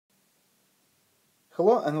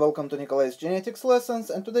Hello and welcome to Nikolay's genetics lessons,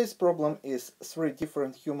 and today's problem is 3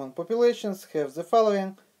 different human populations have the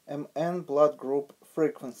following Mn blood group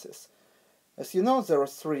frequencies. As you know, there are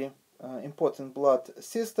 3 important blood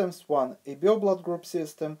systems. One ABO blood group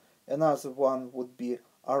system, another one would be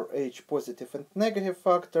Rh positive and negative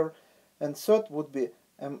factor, and third would be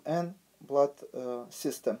Mn blood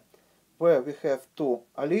system, where we have 2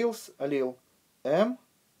 alleles, allele M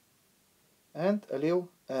and allele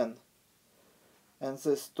N. And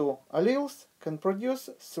these 2 alleles can produce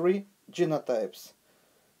 3 genotypes.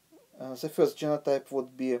 The first genotype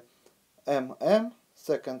would be MM,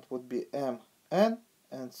 second would be MN,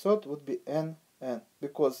 and third would be NN,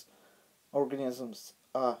 because organisms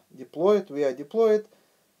are diploid, we are diploid,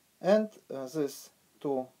 and these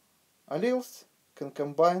 2 alleles can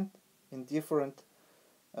combine in different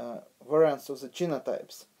variants of the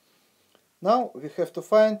genotypes. Now we have to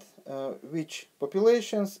find which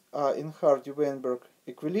populations are in Hardy Weinberg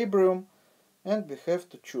equilibrium, and we have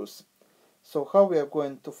to choose. So how we are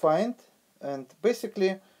going to find? And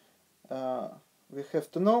basically we have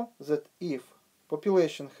to know that if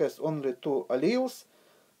population has only 2 alleles,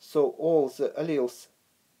 so all the alleles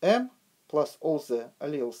M plus all the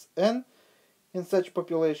alleles N in such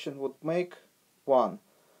population would make 1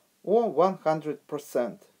 or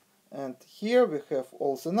 100%. And here we have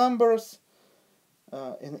all the numbers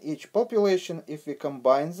in each population. If we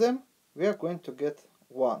combine them, we are going to get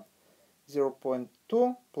 1.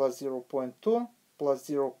 0.2 plus 0.2 plus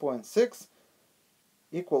 0.6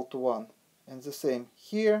 equal to 1. And the same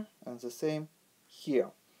here and the same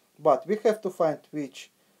here. But we have to find which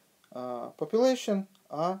population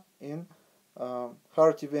are in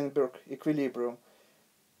Hardy Weinberg equilibrium.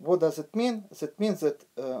 What does it mean? That means that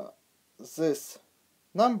these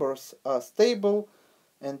numbers are stable,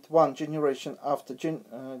 and one generation after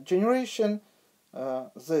generation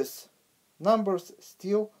these numbers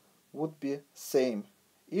still would be same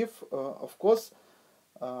if of course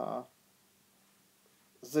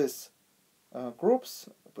these groups,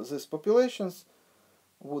 these populations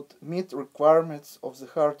would meet requirements of the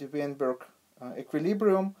Hardy Weinberg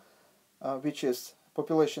equilibrium, which is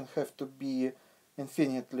population have to be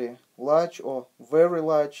infinitely large or very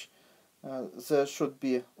large, there should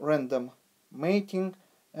be random mating,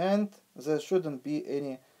 and there shouldn't be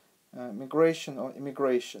any migration or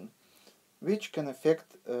immigration, which can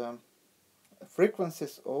affect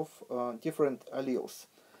frequencies of different alleles.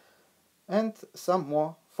 And some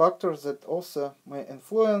more factors that also may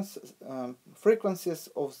influence frequencies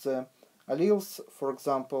of the alleles. For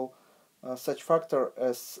example, such factor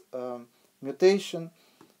as mutation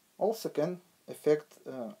also can affect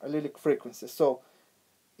allelic frequency. So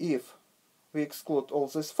if we exclude all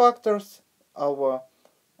these factors, our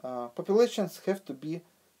populations have to be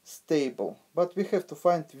stable, but we have to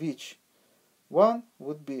find which one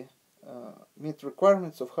would be meet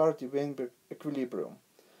requirements of Hardy Weinberg equilibrium.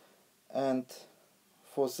 And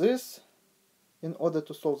for this, in order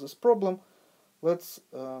to solve this problem, let's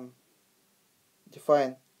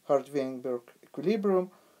define Hardy Weinberg equilibrium,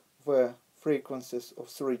 where frequencies of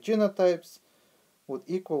 3 genotypes would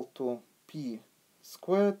equal to p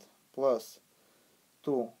squared plus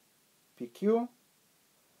 2pq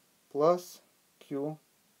plus q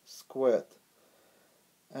squared.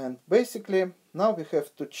 And basically now we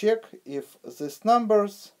have to check if these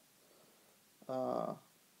numbers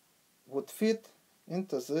would fit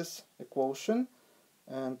into this equation,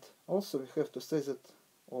 and also we have to say that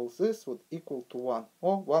all this would equal to 1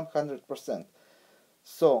 or 100%.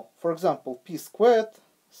 So for example, p squared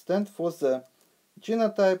stands for the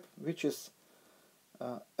genotype which is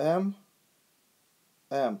M,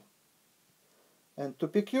 and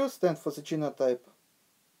 2pq stands for the genotype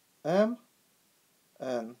M,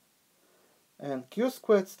 N, and q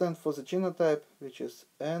squared stands for the genotype which is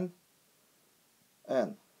N,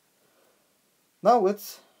 N. Now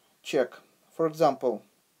let's check. For example,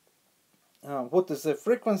 what is the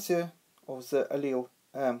frequency of the allele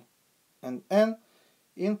M and N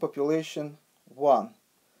in population 1?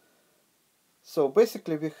 So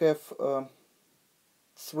basically we have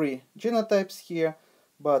 3 genotypes here,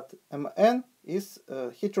 but Mn is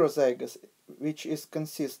heterozygous, which is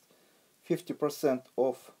consists 50%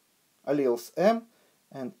 of alleles M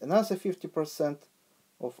and another 50%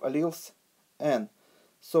 of alleles N.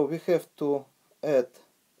 So we have to add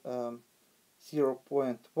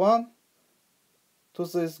 0.1 to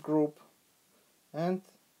this group and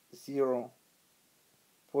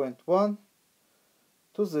 0.1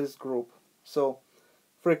 to this group. So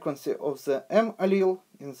frequency of the M allele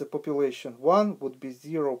in the population 1 would be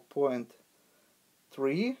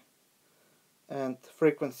 0.3, and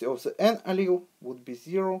frequency of the N allele would be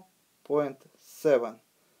 0.5. 0.7.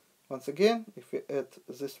 Once again, if we add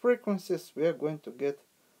these frequencies, we are going to get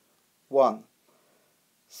 1.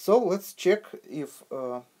 So let's check if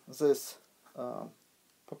this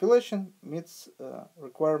population meets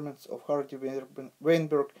requirements of Hardy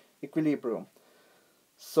Weinberg equilibrium.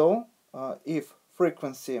 So if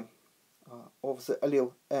frequency of the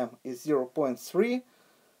allele M is 0.3,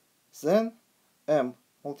 then M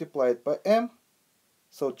multiplied by M,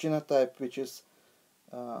 so genotype which is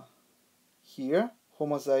here,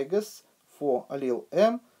 homozygous for allele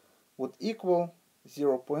M, would equal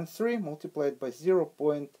 0.3 multiplied by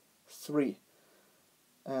 0.3.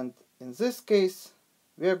 And in this case,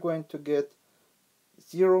 we are going to get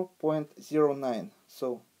 0.09.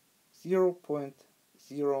 So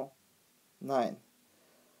 0.09.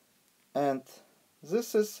 And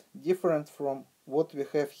this is different from what we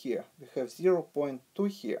have here. We have 0.2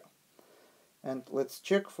 here. And let's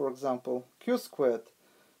check, for example, Q squared,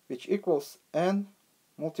 which equals N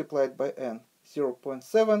multiplied by N.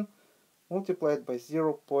 0.7 multiplied by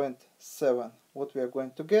 0.7. What we are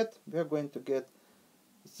going to get? We are going to get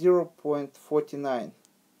 0.49.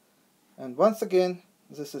 And once again,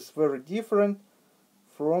 this is very different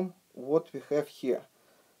from what we have here.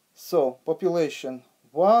 So population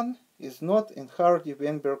 1 is not in Hardy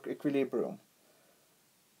Weinberg equilibrium.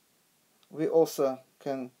 We also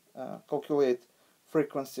can calculate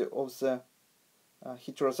frequency of the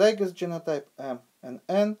heterozygous genotype M and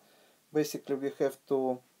N. Basically, we have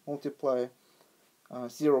to multiply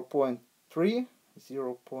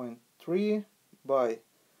 0.3 by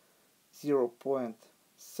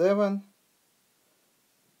 0.7,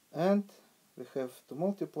 and we have to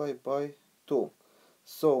multiply by 2.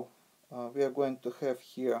 So we are going to have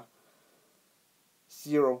here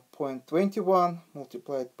 0.21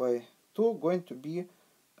 multiplied by 2 going to be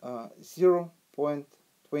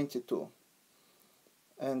 0.22,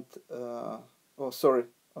 and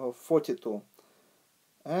 42,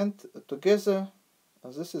 and together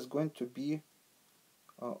this is going to be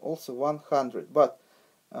also 100, but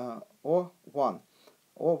or 1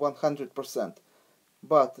 or 100%.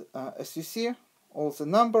 But as you see, all the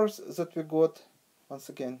numbers that we got, once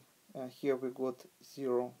again, here we got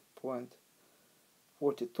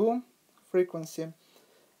 0.42 frequency.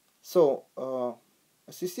 So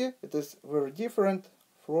as you see, it is very different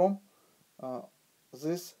from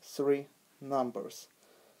these three numbers.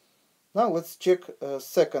 Now let's check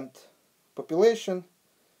second population.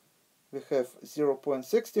 We have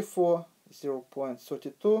 0.64,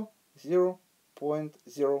 0.32,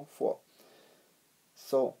 0.04.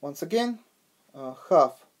 So once again,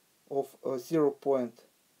 half of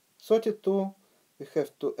 0.32 we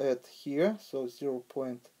have to add here, so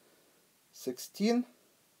 0.16,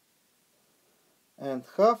 and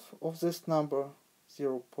half of this number,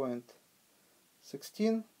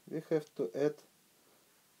 0.16, we have to add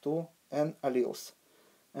to N alleles.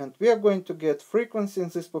 And we are going to get frequency in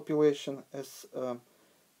this population as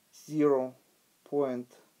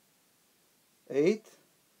 0.8.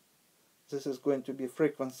 This is going to be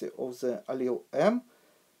frequency of the allele M,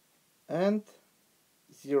 and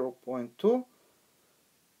 0.2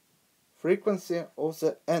 frequency of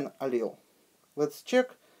the N allele. Let's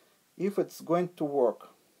check if it's going to work.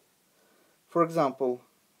 For example,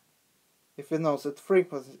 if we know that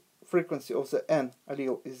frequency of the N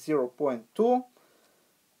allele is 0.2,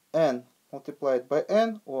 N multiplied by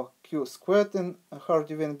N, or Q squared in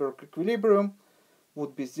Hardy Weinberg equilibrium,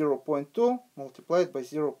 would be 0.2 multiplied by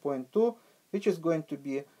 0.2, which is going to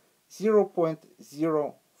be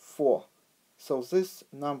 0.04. So this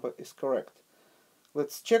number is correct.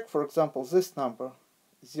 Let's check, for example, this number,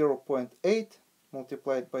 0.8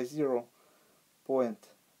 multiplied by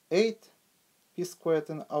 0.8, P squared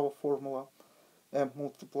in our formula, M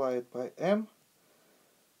multiplied by M.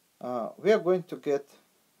 We are going to get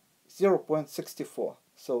 0.64.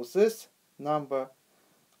 So this number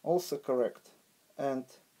also correct. And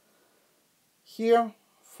here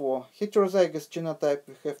for heterozygous genotype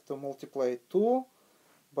we have to multiply 2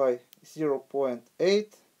 by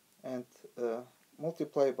 0.8 and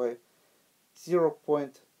multiply by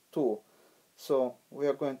 0.2. So we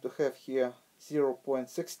are going to have here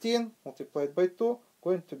 0.16 multiplied by 2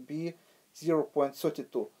 going to be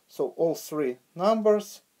 0.32. So all three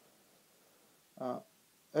numbers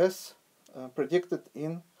as predicted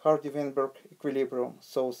in Hardy Weinberg equilibrium.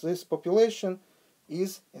 So this population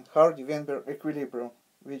is in Hardy Weinberg equilibrium,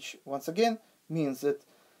 which once again means that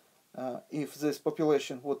if this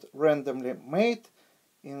population would randomly mate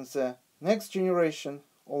in the next generation,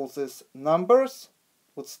 all these numbers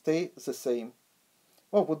would stay the same,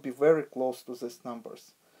 or would be very close to these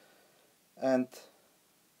numbers. And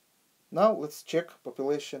now let's check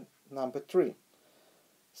population number 3.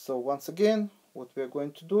 So once again, what we are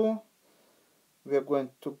going to do, we are going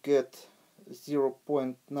to get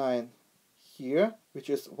 0.9 here, which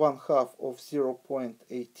is 1/2 of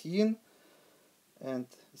 0.18, and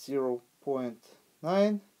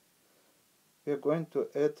 0.9 we are going to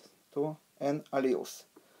add to n alleles.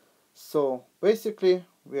 So basically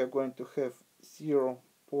we are going to have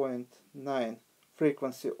 0.9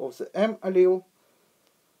 frequency of the M allele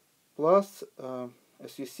plus,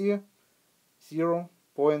 as you see,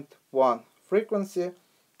 0.1 frequency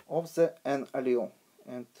of the N allele.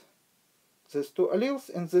 And these two alleles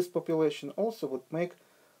in this population also would make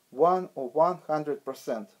 1 or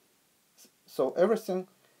 100%. So everything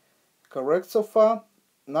correct so far.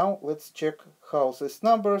 Now let's check how these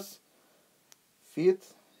numbers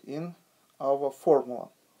fit in our formula.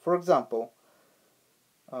 For example,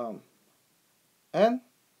 n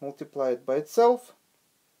multiplied by itself,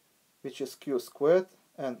 which is q squared,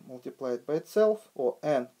 n multiplied by itself, or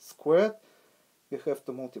n squared, we have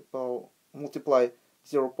to multiply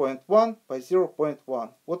 0.1 by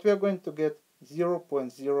 0.1. What we are going to get?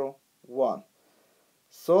 0.01.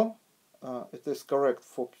 So it is correct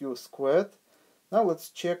for q squared. Now let's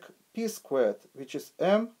check p squared, which is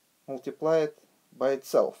m multiplied by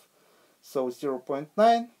itself. So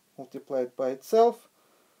 0.9 multiplied by itself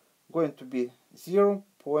going to be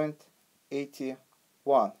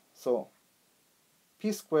 0.81. So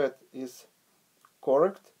p squared is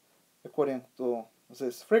correct according to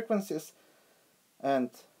these frequencies, and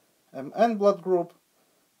Mn blood group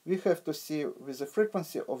we have to see with a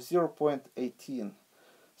frequency of 0.18.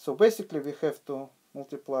 So basically we have to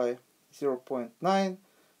multiply 0.9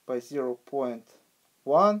 by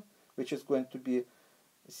 0.1, which is going to be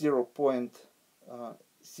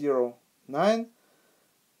 0.09,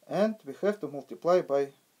 and we have to multiply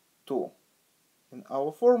by 2 in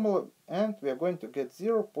our formula, and we are going to get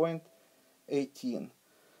 0.18.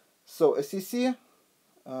 So as you see,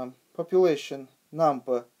 population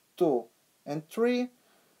number 2 and 3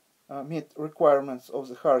 meet requirements of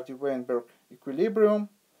the Hardy Weinberg equilibrium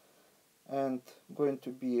and going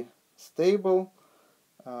to be stable.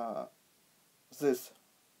 These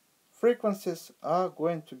frequencies are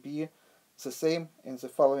going to be the same in the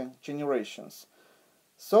following generations.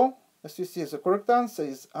 So as you see, the correct answer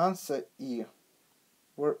is answer E,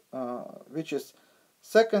 which is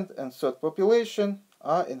second and third population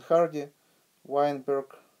are in Hardy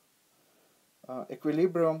Weinberg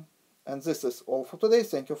equilibrium. And this is all for today.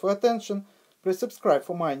 Thank you for your attention. Please subscribe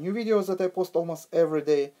for my new videos that I post almost every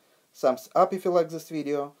day. Thumbs up if you like this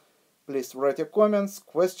video. Please write your comments,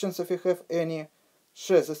 questions if you have any.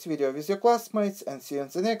 Share this video with your classmates, and see you in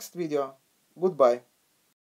the next video. Goodbye.